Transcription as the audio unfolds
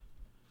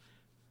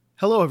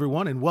Hello,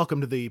 everyone, and welcome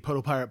to the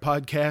Poto Pirate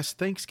Podcast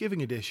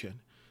Thanksgiving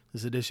edition.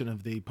 This edition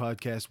of the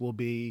podcast will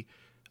be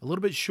a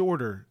little bit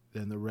shorter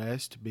than the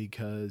rest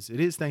because it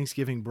is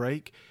Thanksgiving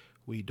break.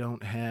 We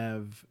don't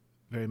have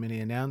very many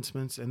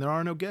announcements, and there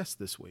are no guests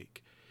this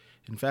week.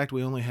 In fact,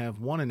 we only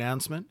have one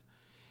announcement.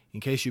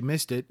 In case you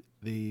missed it,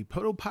 the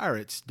Poto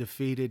Pirates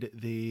defeated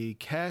the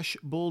Cash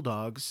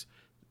Bulldogs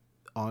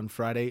on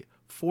Friday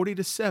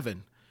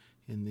 40-7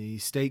 in the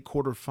state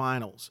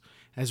quarterfinals.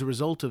 As a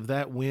result of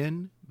that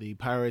win, the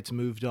Pirates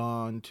moved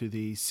on to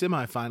the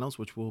semifinals,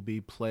 which will be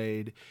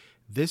played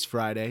this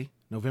Friday,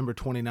 November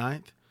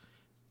 29th,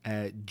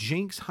 at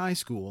Jenks High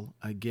School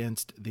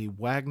against the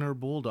Wagner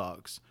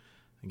Bulldogs.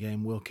 The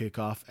game will kick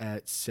off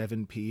at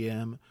 7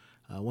 p.m.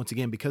 Once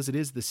again, because it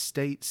is the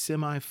state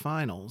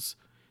semifinals,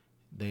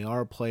 they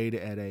are played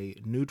at a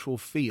neutral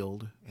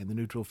field, and the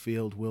neutral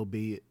field will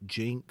be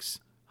Jenks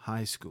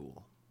High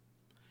School.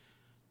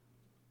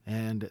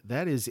 And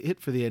that is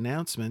it for the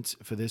announcements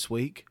for this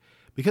week.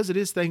 Because it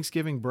is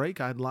Thanksgiving break,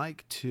 I'd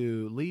like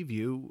to leave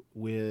you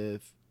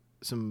with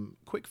some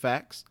quick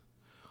facts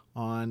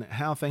on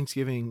how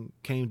Thanksgiving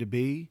came to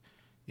be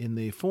in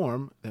the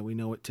form that we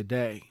know it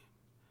today.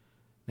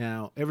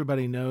 Now,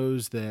 everybody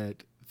knows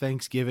that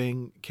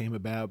Thanksgiving came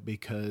about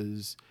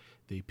because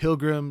the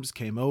Pilgrims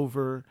came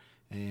over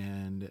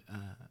and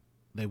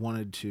they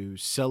wanted to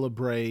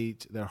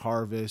celebrate their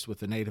harvest with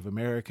the Native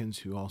Americans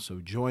who also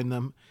joined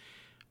them.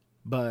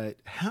 But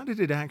how did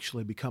it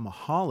actually become a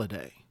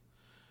holiday?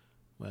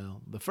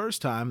 Well, the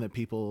first time that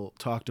people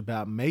talked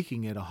about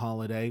making it a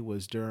holiday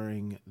was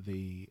during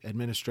the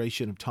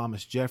administration of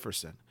Thomas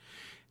Jefferson.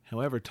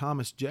 However,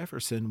 Thomas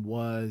Jefferson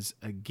was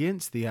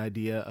against the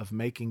idea of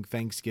making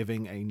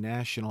Thanksgiving a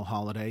national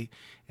holiday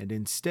and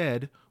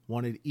instead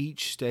wanted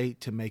each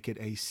state to make it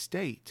a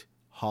state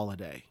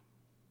holiday.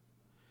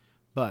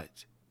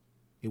 But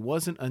it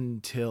wasn't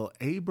until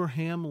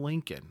Abraham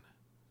Lincoln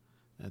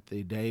that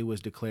the day was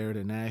declared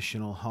a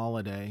national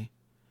holiday,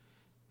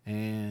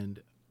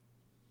 and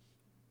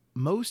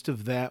most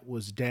of that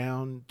was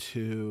down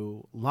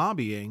to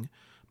lobbying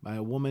by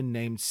a woman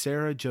named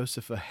Sarah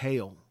Josepha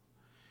Hale.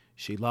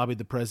 She lobbied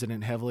the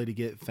president heavily to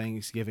get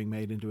Thanksgiving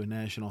made into a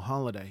national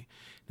holiday.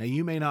 Now,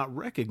 you may not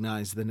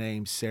recognize the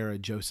name Sarah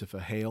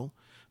Josepha Hale,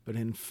 but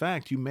in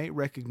fact, you may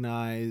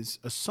recognize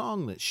a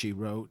song that she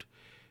wrote.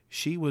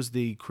 She was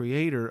the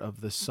creator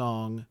of the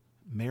song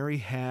Mary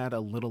Had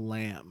a Little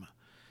Lamb.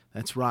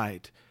 That's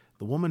right.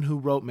 The woman who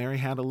wrote Mary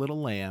Had a Little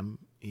Lamb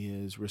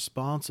is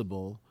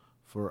responsible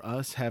for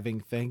us having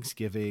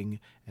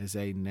Thanksgiving as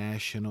a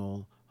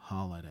national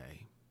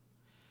holiday.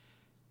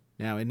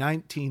 Now, in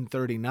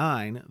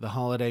 1939, the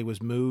holiday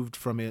was moved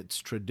from its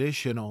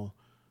traditional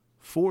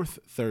fourth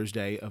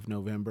Thursday of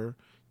November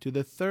to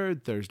the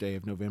third Thursday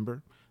of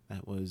November.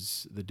 That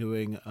was the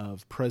doing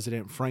of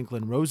President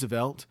Franklin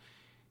Roosevelt.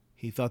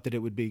 He thought that it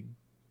would be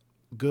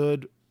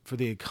good for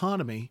the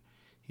economy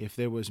if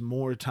there was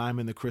more time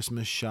in the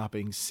Christmas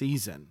shopping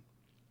season.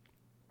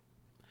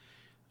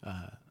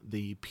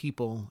 The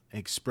people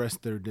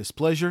expressed their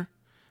displeasure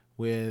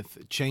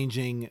with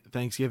changing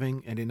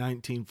Thanksgiving, and in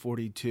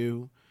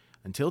 1942,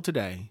 until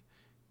today,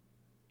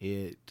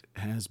 it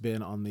has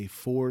been on the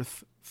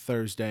fourth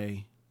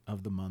Thursday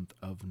of the month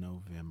of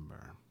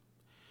November.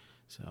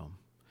 So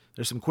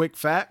there's some quick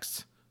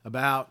facts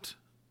about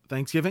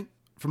Thanksgiving.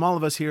 From all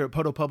of us here at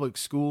Poto Public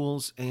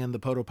Schools and the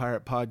Poto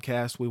Pirate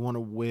Podcast, we want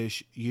to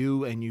wish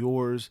you and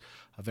yours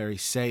a very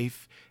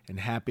safe and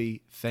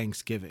happy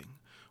Thanksgiving.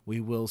 We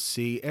will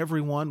see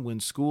everyone when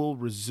school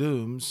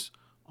resumes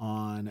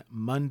on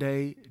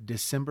Monday,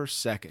 December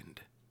 2nd.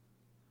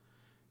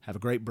 Have a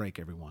great break,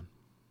 everyone.